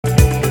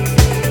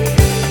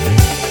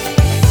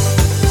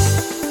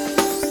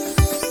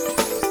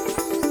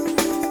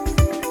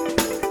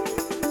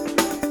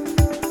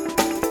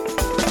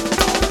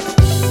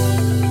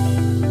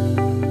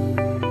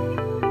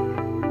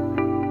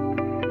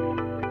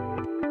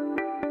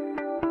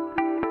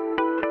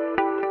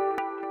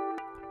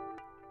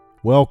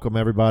Welcome,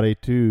 everybody,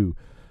 to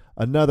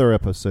another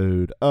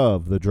episode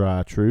of The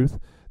Dry Truth.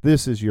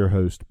 This is your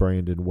host,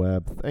 Brandon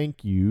Webb.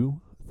 Thank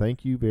you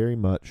very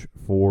much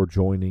for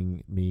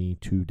joining me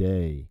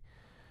today.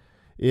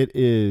 It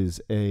is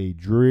a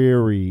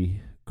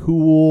dreary,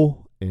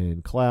 cool,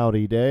 and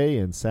cloudy day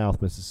in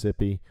South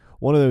Mississippi.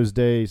 One of those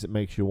days that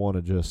makes you want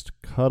to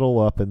just cuddle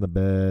up in the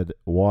bed,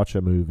 watch a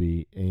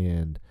movie,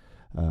 and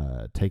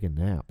take a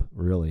nap,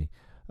 really.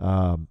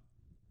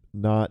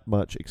 Not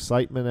much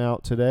excitement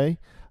out today.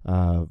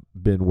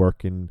 Been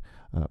working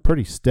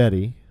pretty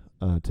steady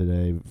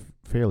today,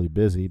 fairly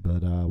busy,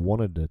 but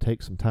wanted to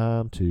take some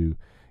time to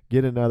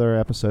get another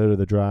episode of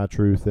The Dry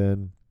Truth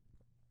in,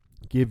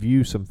 give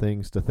you some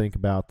things to think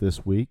about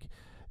this week,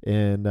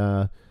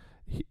 and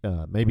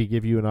maybe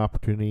give you an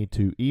opportunity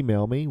to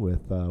email me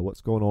with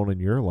what's going on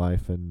in your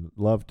life, and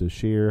love to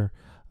share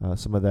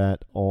some of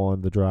that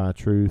on The Dry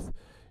Truth.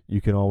 You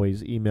can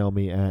always email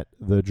me at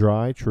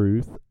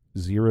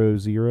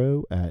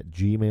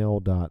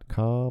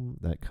thedrytruth00@gmail.com.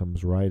 That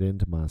comes right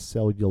into my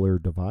cellular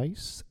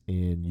device,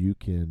 and you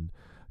can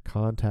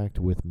contact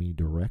with me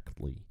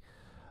directly.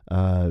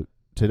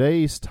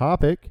 Today's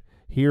topic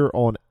here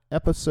on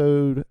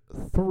episode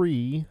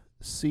 3,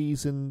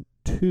 season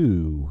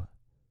 2.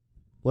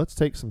 Let's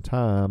take some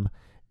time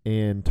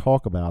and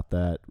talk about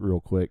that real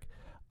quick.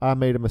 I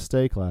made a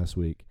mistake last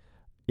week.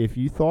 If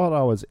you thought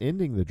I was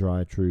ending The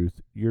Dry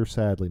Truth, you're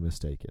sadly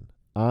mistaken.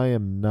 I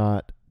am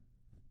not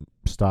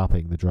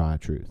stopping The Dry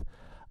Truth.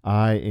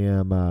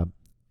 I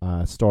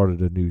started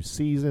a new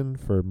season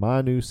for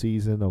my new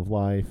season of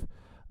life,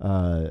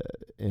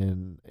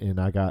 and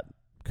I got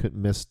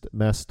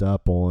messed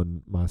up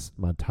on my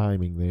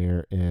timing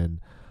there, and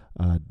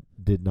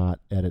did not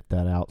edit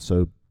that out.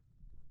 So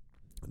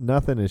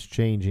nothing is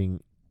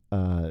changing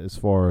as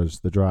far as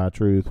The Dry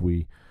Truth.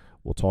 We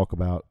will talk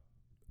about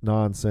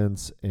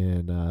nonsense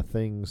and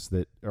things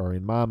that are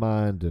in my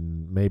mind,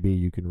 and maybe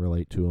you can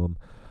relate to them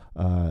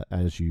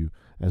as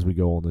we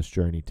go on this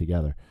journey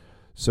together.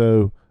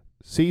 So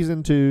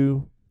season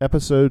 2,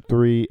 episode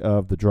 3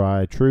 of The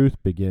Dry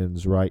Truth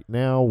begins right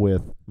now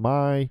with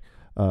my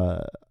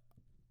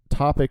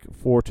topic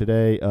for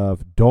today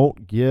of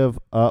don't give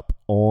up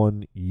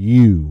on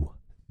you.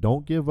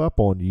 Don't give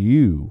up on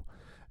you.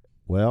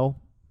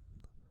 Well,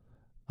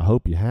 I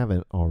hope you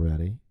haven't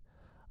already.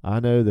 I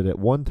know that at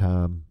one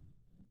time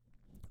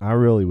I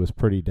really was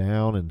pretty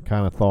down and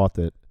kind of thought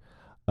that,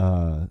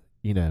 man,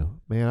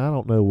 I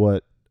don't know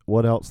what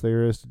else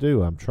there is to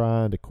do. I'm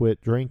trying to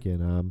quit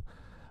drinking.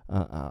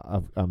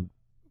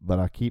 But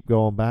I keep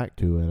going back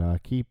to it. I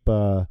keep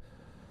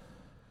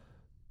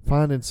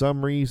finding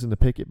some reason to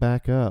pick it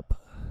back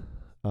up.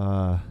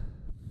 And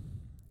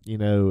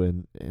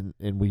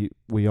we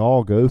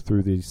all go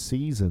through these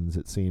seasons,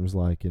 it seems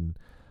like, and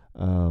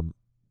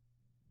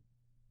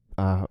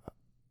I'm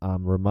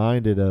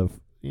reminded of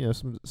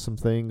some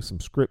things, some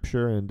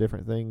scripture and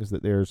different things,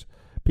 that there's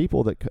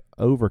people that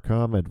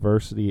overcome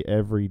adversity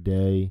every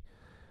day.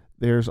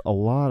 There's a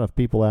lot of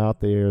people out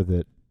there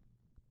that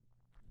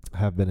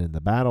have been in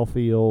the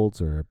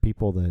battlefields, or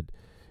people that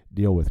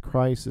deal with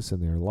crisis in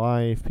their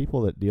life,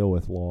 people that deal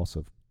with loss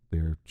of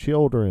their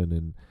children,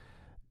 and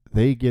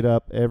they get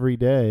up every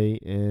day,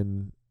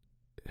 and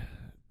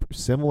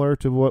similar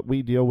to what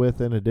we deal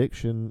with in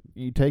addiction,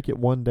 you take it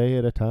one day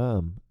at a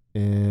time.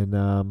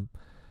 And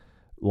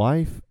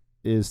life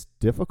is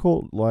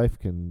difficult. Life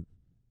can,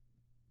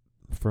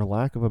 for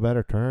lack of a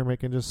better term, it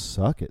can just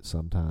suck it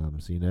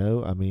sometimes,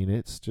 I mean,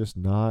 it's just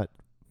not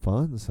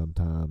fun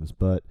sometimes,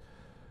 but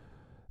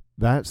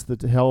that's the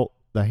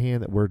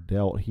hand that we're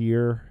dealt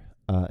here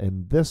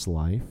in this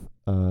life,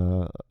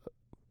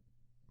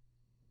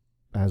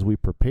 as we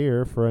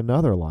prepare for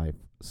another life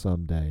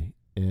someday.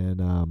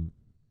 And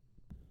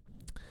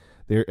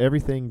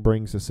everything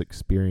brings us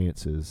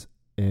experiences,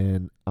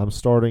 and I'm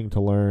starting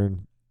to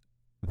learn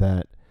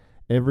that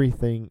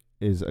everything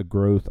is a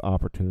growth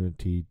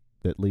opportunity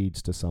that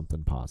leads to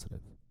something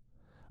positive.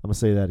 I'm going to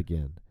say that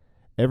again.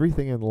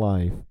 Everything in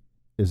life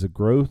is a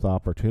growth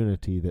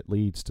opportunity that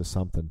leads to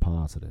something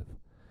positive.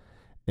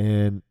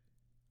 And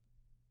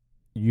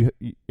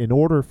in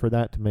order for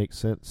that to make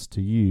sense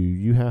to you,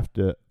 you have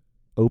to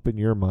open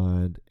your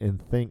mind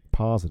and think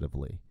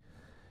positively.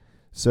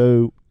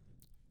 So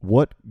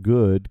what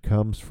good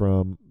comes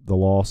from the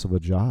loss of a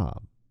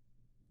job?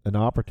 An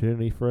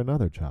opportunity for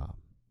another job.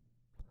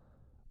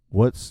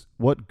 What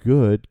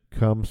good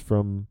comes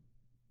from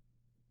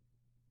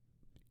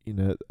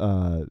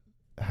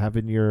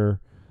having your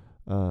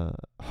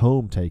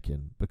home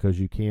taken because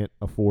you can't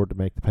afford to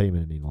make the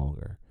payment any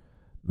longer?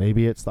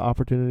 Maybe it's the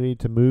opportunity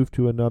to move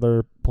to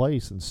another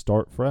place and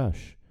start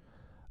fresh.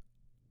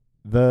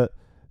 The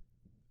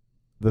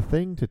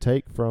thing to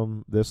take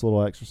from this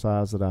little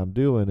exercise that I'm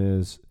doing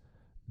is,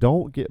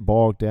 don't get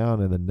bogged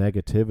down in the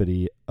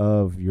negativity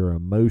of your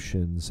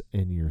emotions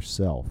and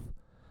yourself.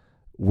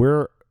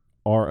 We're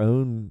our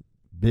own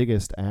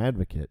biggest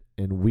advocate,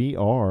 and we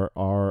are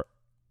our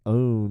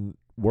own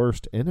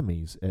worst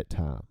enemies at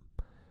times.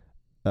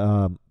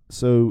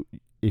 So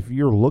if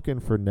you're looking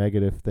for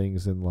negative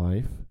things in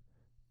life,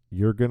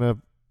 you're going to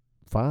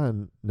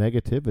find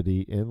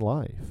negativity in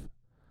life.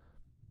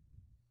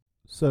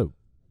 So,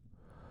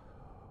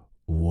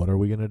 what are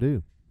we going to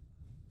do?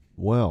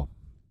 Well,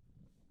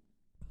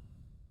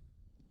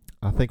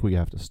 I think we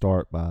have to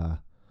start by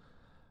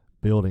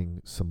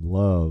building some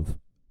love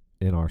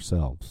in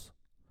ourselves.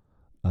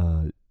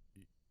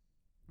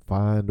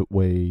 Find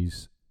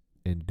ways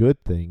and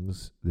good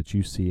things that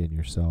you see in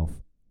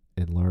yourself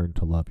and learn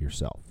to love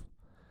yourself.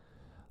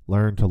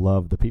 Learn to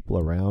love the people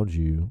around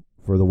you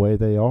for the way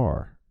they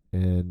are,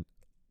 and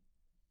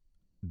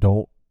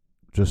don't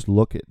just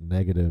look at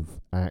negative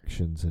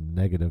actions and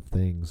negative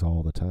things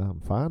all the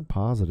time. Find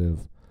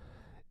positive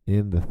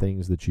in the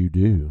things that you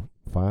do.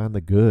 Find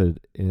the good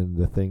in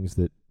the things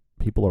that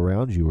people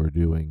around you are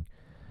doing,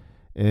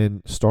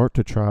 and start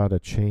to try to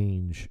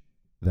change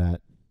that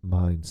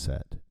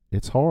mindset.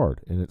 It's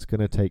hard, and it's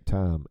going to take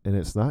time, and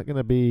it's not going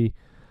to be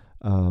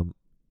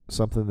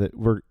something that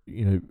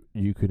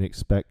you can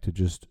expect to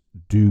just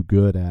do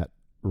good at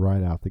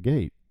right out the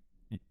gate.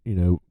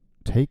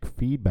 Take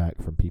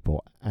feedback from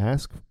people.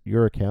 Ask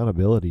your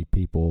accountability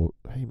people,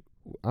 hey,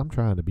 I'm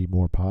trying to be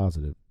more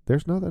positive.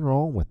 There's nothing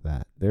wrong with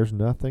that. There's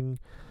nothing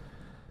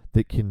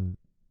that can,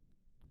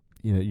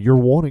 you're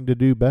wanting to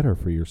do better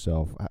for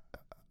yourself.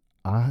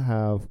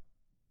 I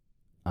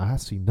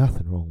see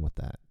nothing wrong with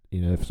that.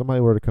 If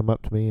somebody were to come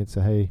up to me and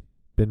say, hey,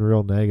 been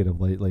real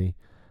negative lately,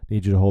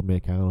 need you to hold me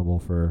accountable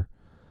for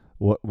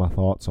what my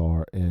thoughts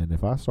are. And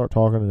if I start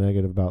talking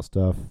negative about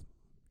stuff,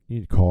 you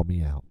need to call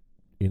me out.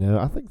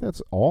 I think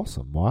that's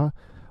awesome.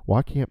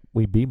 Why can't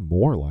we be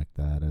more like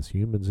that as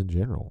humans in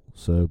general?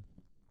 So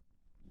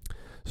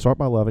start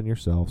by loving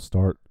yourself.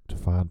 Start to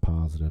find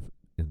positive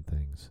in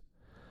things.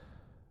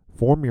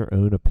 Form your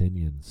own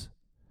opinions.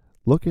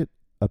 Look at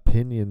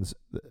opinions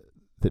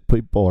that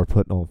people are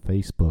putting on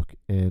Facebook,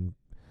 and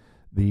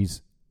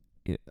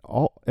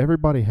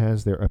everybody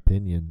has their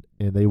opinion,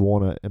 and they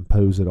want to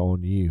impose it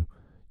on you.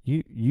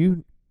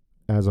 You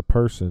as a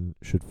person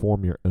should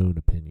form your own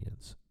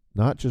opinions,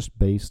 not just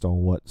based on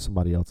what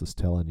somebody else is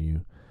telling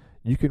you.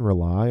 You can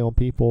rely on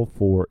people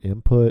for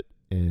input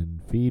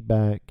and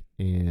feedback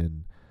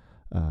and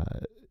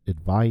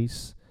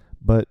advice,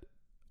 but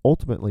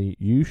ultimately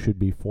you should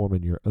be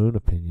forming your own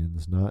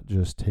opinions, not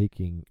just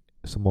taking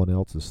someone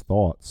else's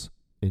thoughts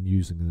and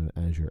using them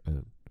as your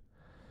own.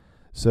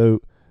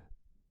 So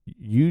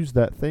use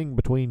that thing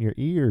between your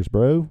ears,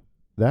 bro.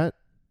 That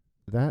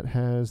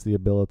has the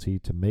ability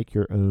to make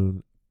your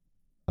own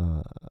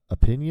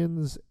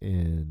opinions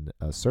and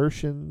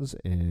assertions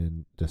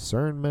and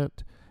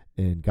discernment,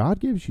 and God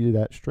gives you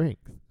that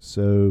strength.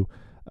 So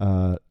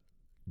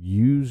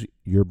use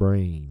your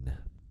brain.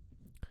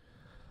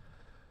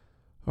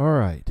 All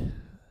right,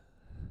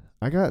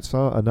 I got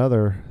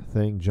another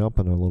thing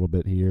jumping a little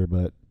bit here,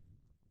 but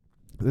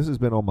this has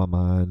been on my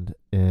mind,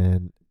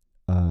 and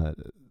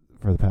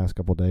for the past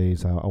couple of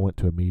days, I went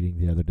to a meeting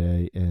the other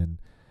day, and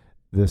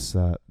the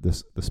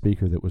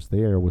speaker that was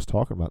there was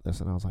talking about this,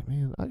 and I was like,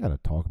 man, I got to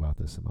talk about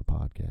this in my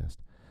podcast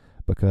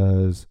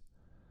because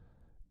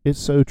it's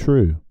so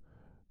true.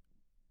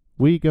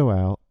 We go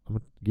out. I'm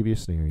going to give you a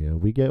scenario.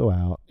 We go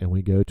out and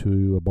we go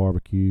to a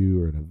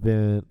barbecue or an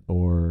event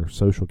or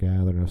social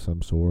gathering of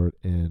some sort,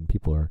 and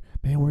people are,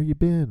 man, where you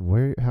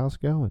been? How's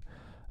it going?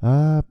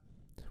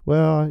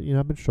 Well,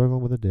 I've been struggling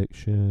with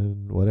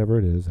addiction, whatever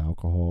it is,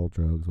 alcohol,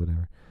 drugs,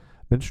 whatever.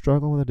 Been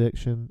struggling with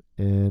addiction,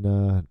 and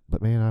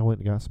but man, I went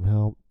and got some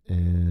help,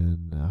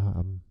 and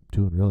I'm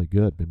doing really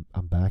good.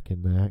 I'm back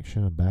in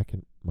action. I'm back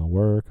in my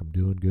work. I'm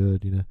doing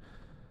good.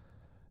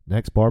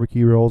 Next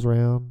barbecue rolls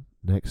around.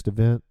 Next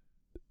event,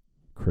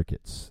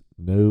 crickets.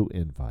 No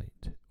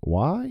invite.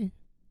 Why?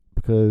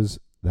 Because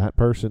that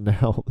person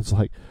now is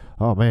like,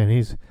 oh man,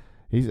 he's.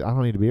 I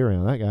don't need to be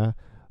around that guy.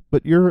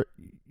 But you are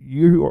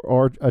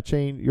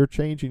you're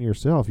changing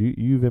yourself.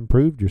 You've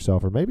improved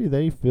yourself, or maybe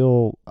they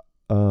feel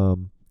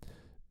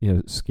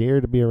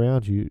scared to be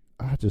around you.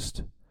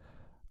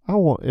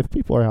 If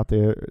people are out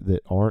there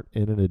that aren't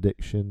in an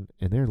addiction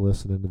and they're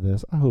listening to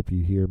this, I hope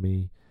you hear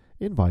me.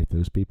 Invite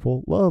those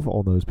people. Love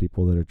on those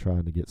people that are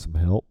trying to get some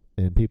help,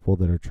 and people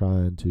that are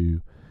trying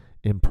to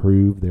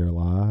improve their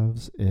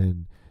lives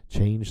and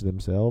change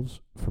themselves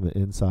from the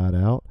inside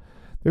out.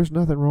 There's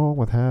nothing wrong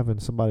with having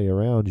somebody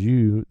around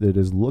you that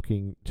is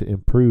looking to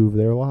improve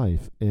their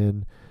life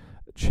and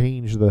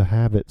change the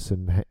habits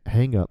and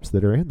hang-ups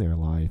that are in their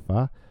life.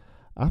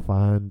 I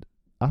find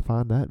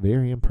that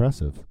very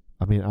impressive.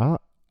 I mean,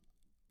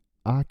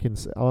 I can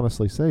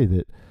honestly say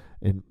that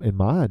in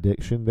my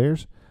addiction,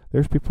 there's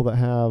people that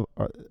have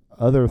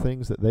other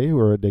things that they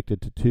were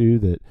addicted to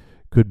that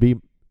could be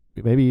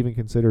maybe even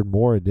considered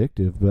more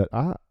addictive. But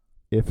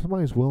if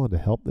somebody's willing to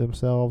help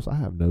themselves, I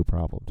have no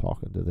problem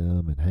talking to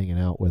them and hanging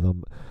out with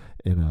them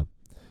in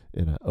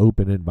an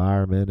open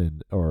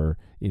environment, or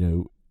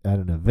at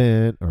an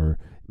event, or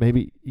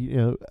maybe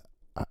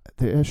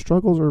the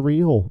struggles are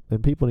real,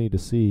 and people need to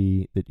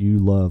see that you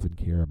love and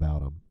care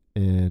about them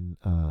and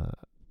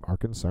are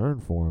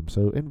concerned for them.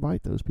 So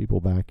invite those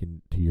people back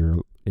into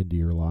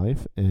your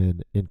life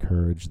and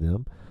encourage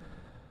them.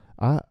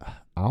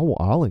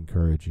 I'll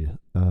encourage you.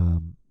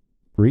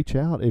 reach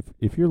out.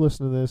 If you're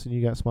listening to this and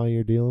you got somebody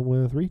you're dealing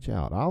with, reach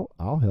out.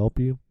 I'll help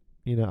you.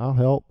 I'll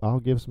help. I'll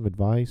give some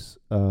advice.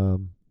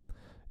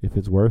 If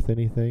it's worth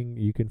anything,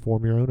 you can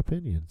form your own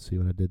opinion. See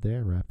what I did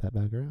there? Wrap that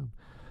back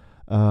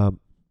around.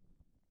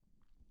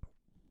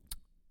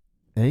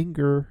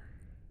 Anger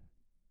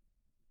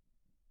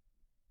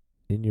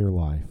in your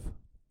life.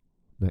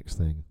 Next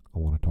thing I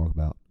want to talk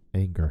about,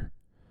 anger.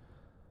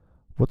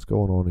 What's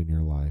going on in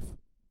your life?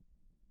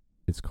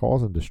 It's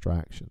causing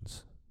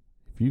distractions.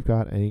 If you've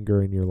got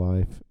anger in your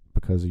life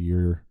because of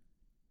your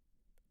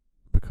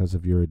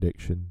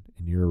addiction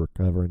and you're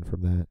recovering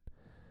from that,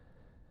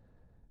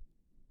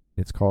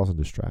 it's causing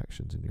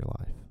distractions in your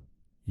life.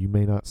 You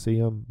may not see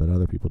them, but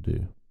other people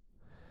do.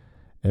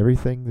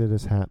 Everything that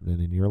is happening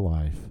in your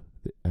life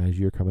as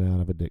you're coming out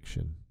of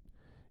addiction,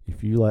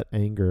 if you let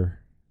anger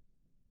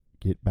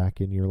get back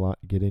in your life,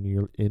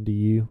 into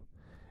you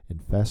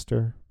and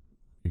fester,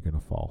 you're going to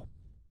fall.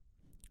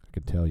 I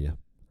can tell you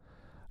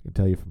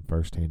from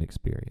firsthand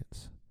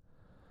experience.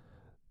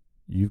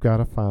 You've got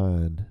to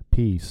find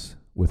peace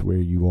with where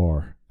you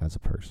are as a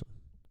person.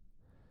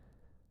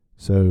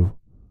 So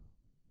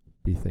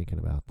be thinking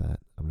about that.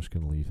 I'm just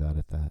going to leave that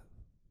at that.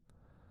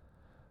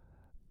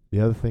 The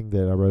other thing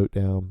that I wrote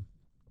down,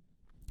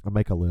 I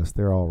make a list.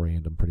 They're all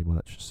random pretty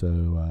much.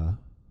 So,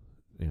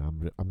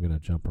 I'm going to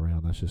jump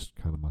around. That's just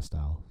kind of my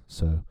style.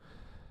 So,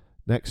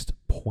 next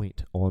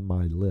point on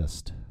my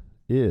list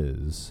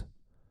is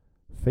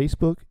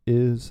Facebook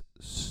is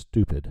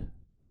stupid.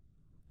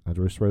 I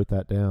just wrote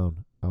that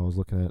down. I was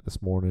looking at it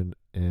this morning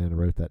and I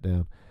wrote that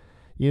down.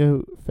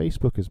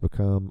 Facebook has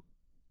become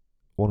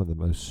one of the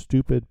most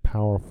stupid,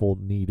 powerful,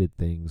 needed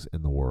things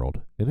in the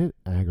world. And it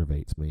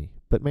aggravates me.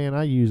 But man,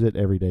 I use it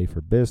every day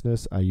for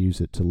business. I use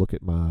it to look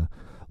at my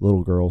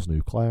little girl's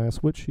new class,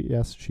 which,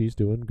 yes, she's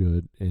doing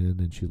good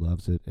and she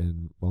loves it.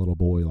 And my little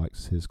boy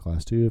likes his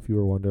class too, if you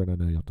were wondering. I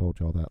know I told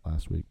y'all that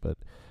last week, but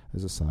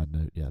as a side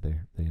note, yeah, they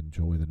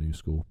enjoy the new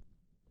school.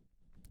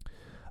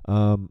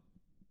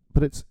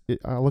 But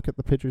I look at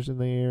the pictures in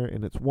there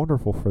and it's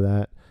wonderful for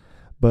that.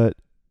 But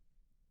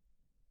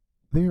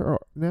there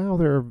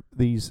are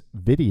these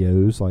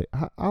videos, like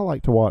I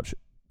like to watch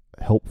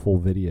helpful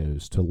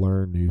videos to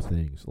learn new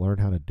things, learn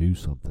how to do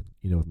something,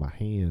 with my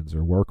hands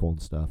or work on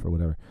stuff or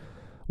whatever.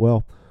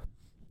 Well,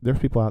 there's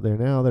people out there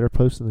now that are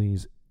posting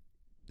these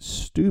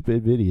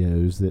stupid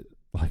videos that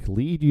like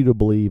lead you to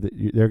believe that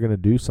they're going to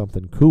do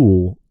something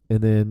cool,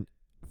 and then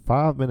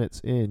 5 minutes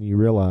in you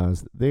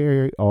realize that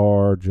they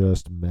are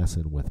just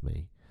messing with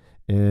me.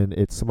 And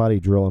it's somebody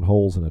drilling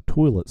holes in a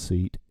toilet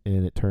seat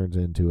and it turns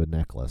into a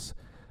necklace.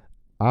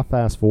 I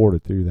fast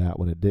forwarded through that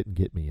when it didn't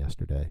get me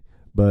yesterday.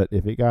 But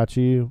if it got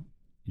you,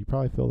 you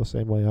probably feel the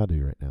same way I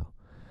do right now.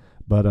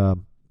 But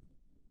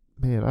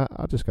man,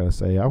 I just gotta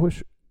say, I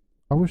wish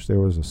there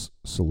was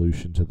a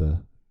solution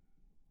to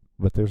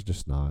but there's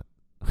just not.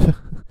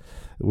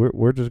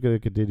 We're just gonna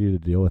continue to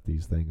deal with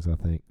these things, I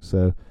think.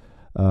 So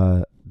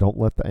don't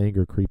let the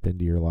anger creep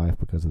into your life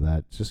because of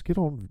that. Just get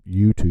on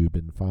YouTube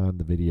and find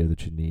the video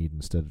that you need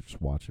instead of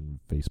just watching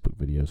Facebook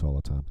videos all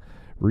the time.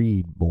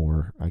 Read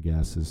more, I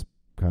guess, is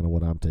kind of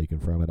what I'm taking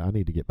from it. I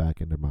need to get back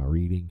into my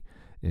reading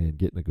and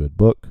getting a good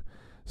book.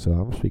 So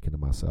I'm speaking to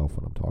myself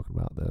when I'm talking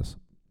about this.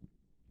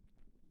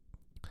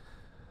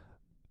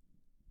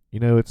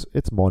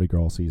 It's Mardi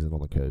Gras season on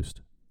the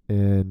coast,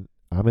 and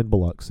I'm in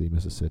Biloxi,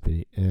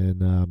 Mississippi,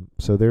 and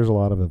so there's a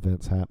lot of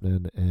events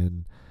happening.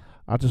 And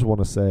I just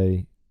want to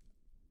say,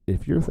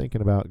 if you're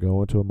thinking about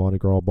going to a Mardi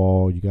Gras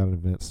ball, you got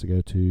events to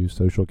go to,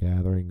 social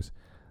gatherings,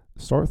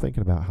 start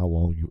thinking about how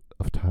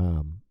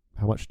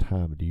much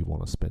time do you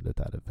want to spend at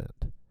that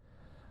event.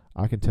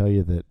 I can tell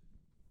you that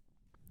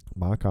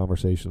my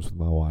conversations with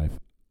my wife,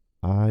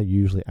 I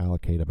usually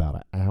allocate about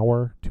an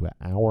hour to an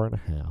hour and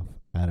a half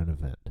at an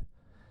event.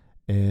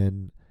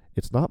 And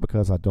it's not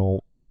because I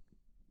don't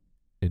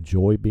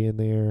enjoy being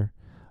there,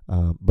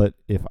 but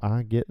if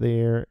I get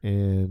there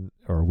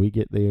or we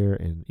get there,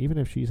 and even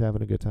if she's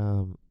having a good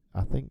time,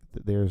 I think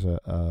that there's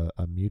a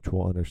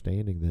mutual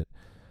understanding that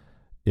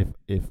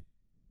if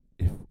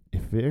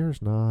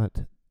there's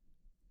not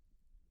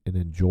an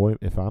enjoyment,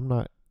 if I'm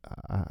not,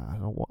 I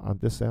don't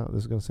want this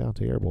is going to sound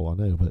terrible, I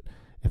know, but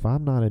if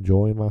I'm not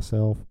enjoying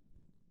myself,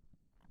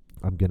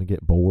 I'm going to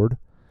get bored,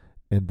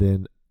 and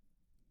then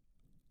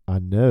I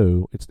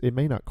know it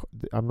may not.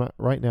 I'm not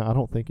right now. I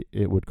don't think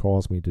it would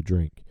cause me to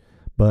drink,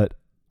 but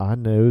I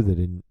know that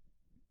in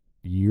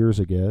years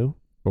ago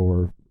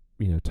or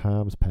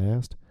times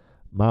past,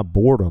 my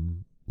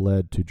boredom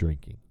led to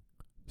drinking.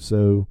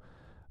 So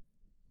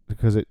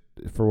because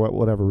for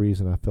whatever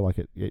reason, I feel like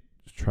it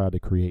tried to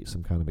create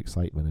some kind of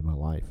excitement in my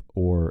life,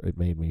 or it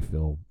made me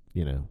feel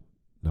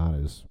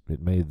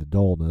it made the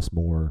dullness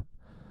more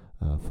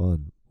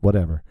fun,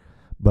 whatever.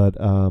 But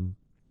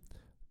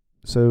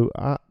so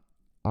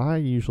I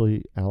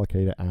usually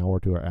allocate an hour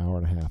to an hour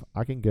and a half.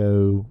 I can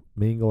go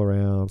mingle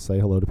around, say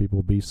hello to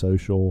people, be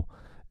social,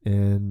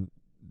 and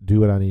do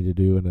what I need to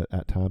do in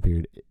that time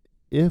period.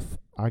 If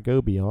I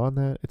go beyond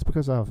that, it's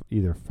because I've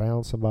either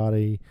found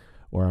somebody,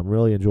 or I'm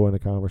really enjoying the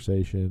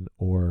conversation,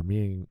 or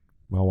me and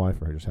my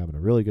wife are just having a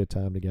really good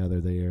time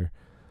together there.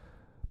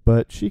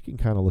 But she can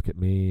kind of look at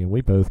me, and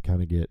we both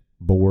kind of get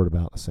bored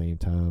about the same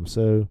time.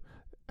 So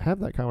have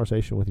that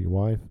conversation with your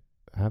wife,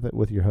 have it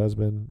with your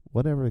husband,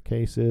 whatever the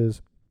case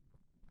is.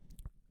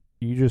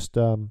 You just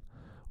or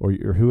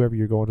whoever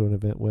you're going to an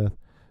event with,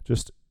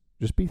 just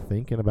be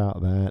thinking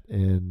about that.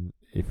 And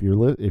if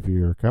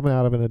you're coming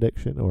out of an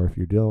addiction, or if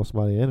you're dealing with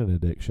somebody in an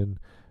addiction,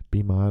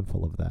 be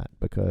mindful of that,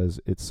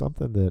 because it's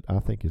something that I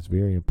think is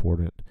very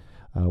important.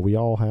 We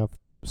all have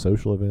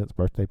social events,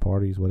 birthday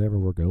parties, whatever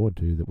we're going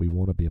to that we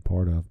want to be a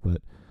part of,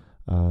 but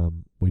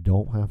we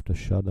don't have to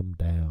shut them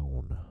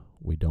down.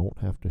 We don't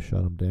have to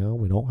shut them down.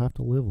 We don't have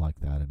to live like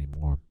that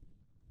anymore.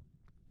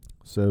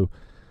 So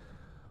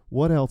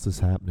what else is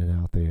happening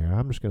out there?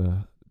 I'm just going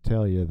to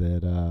tell you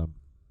that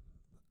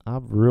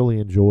I've really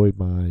enjoyed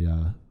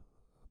my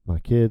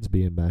kids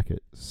being back at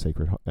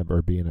Sacred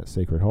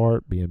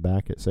Heart, being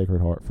back at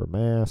Sacred Heart for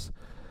Mass.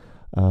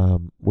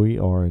 We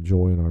are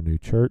enjoying our new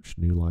church,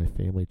 New Life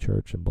Family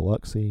Church in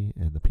Biloxi,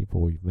 and the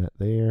people we've met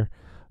there.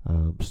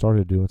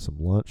 Started doing some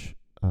lunch.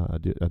 I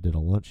did a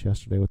lunch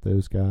yesterday with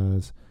those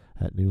guys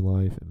at New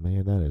Life, and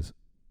man, that is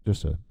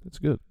just it's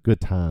a good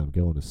time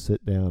going to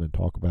sit down and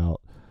talk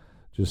about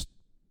just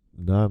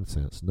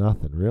nonsense,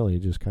 nothing really,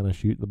 just kind of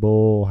shooting the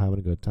bull, having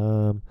a good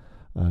time.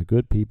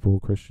 Good people,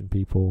 Christian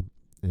people,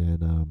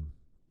 and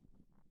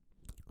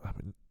I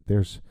mean,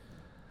 there's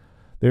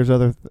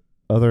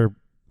other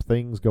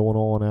things going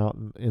on out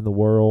in the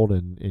world,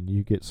 and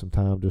you get some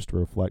time just to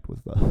reflect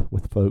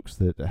with folks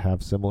that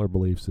have similar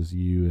beliefs as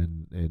you,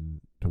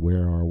 and to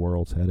where our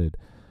world's headed.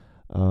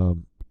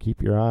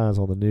 Keep your eyes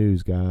on the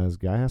news, guys.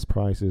 Gas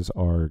prices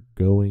are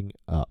going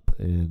up,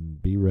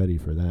 and be ready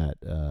for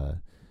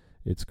that.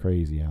 It's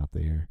crazy out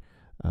there.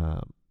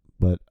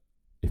 But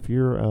if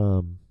you're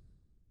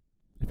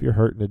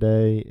hurting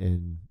today,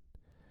 and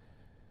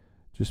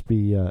just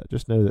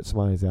know that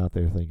somebody's out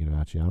there thinking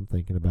about you. I'm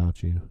thinking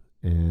about you,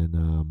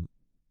 and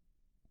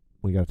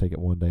we got to take it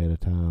one day at a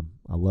time.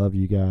 I love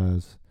you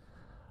guys.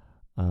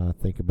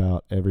 Think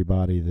about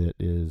everybody that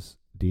is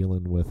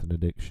dealing with an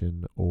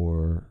addiction,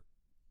 or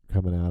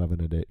coming out of an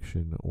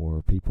addiction,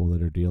 or people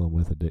that are dealing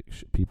with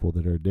addiction, people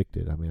that are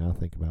addicted. I mean, I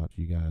think about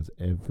you guys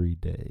every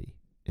day,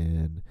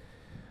 and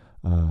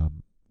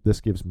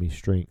this gives me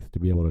strength to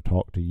be able to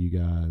talk to you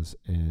guys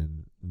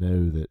and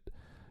know that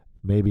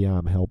maybe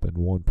I'm helping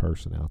one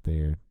person out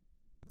there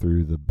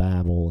through the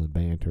babble and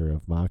banter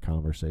of my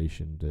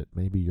conversation, that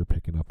maybe you're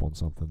picking up on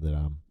something that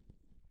I'm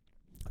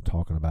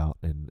talking about,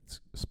 and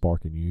it's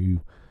sparking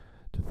you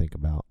to think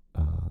about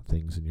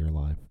things in your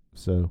life.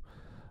 So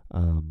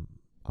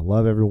I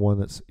love everyone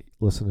that's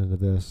listening to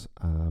this.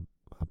 I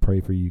pray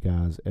for you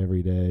guys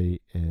every day,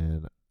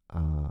 and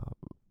go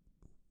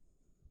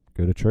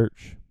to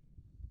church.